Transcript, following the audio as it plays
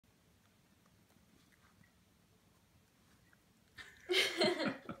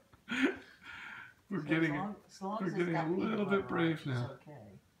We're getting a little bit brave now.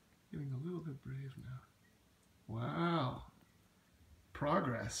 Okay. Getting a little bit brave now. Wow.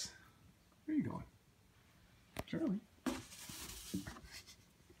 Progress. Where are you going? Charlie. Come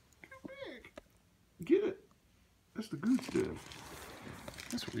back. Get it. That's the good stuff.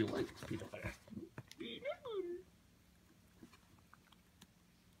 That's what we like, peanut butter. Peanut butter.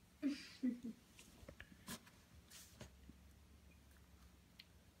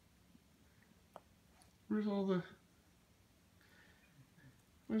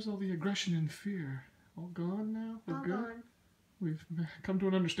 Where's all the aggression and fear? All gone now? We're All good? gone. We've come to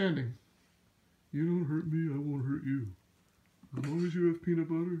an understanding. You don't hurt me, I won't hurt you. As long as you have peanut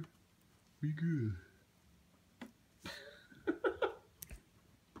butter, we good.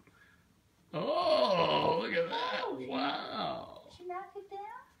 Oh, look at that. Oh, Wow. Did she knock it down?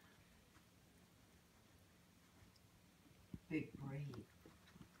 Big braid.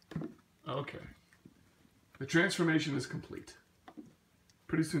 Okay. The transformation is complete.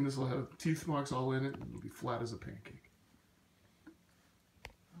 Pretty soon this will have teeth marks all in it and it'll be flat as a pancake.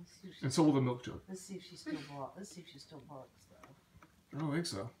 And so will the milk jug. Let's see if she still barks. Let's see if she still barks though. I don't think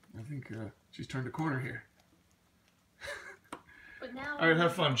so. I think she's turned a corner here. But now All right,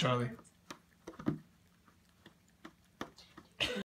 have fun, Charlie.